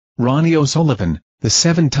Ronnie O'Sullivan, the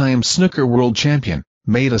 7-time snooker world champion,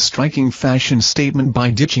 made a striking fashion statement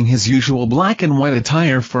by ditching his usual black and white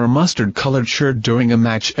attire for a mustard-colored shirt during a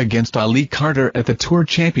match against Ali Carter at the Tour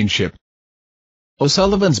Championship.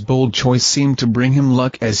 O'Sullivan's bold choice seemed to bring him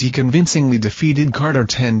luck as he convincingly defeated Carter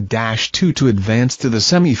 10-2 to advance to the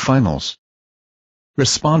semi-finals.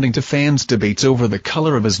 Responding to fans' debates over the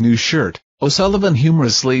color of his new shirt, O'Sullivan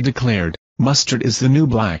humorously declared, "Mustard is the new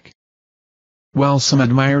black." While some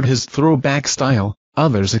admired his throwback style,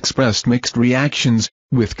 others expressed mixed reactions,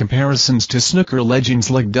 with comparisons to snooker legends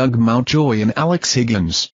like Doug Mountjoy and Alex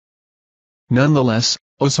Higgins. Nonetheless,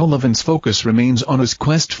 O'Sullivan's focus remains on his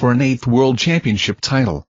quest for an 8th World Championship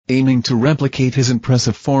title, aiming to replicate his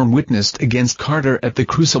impressive form witnessed against Carter at the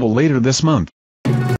Crucible later this month.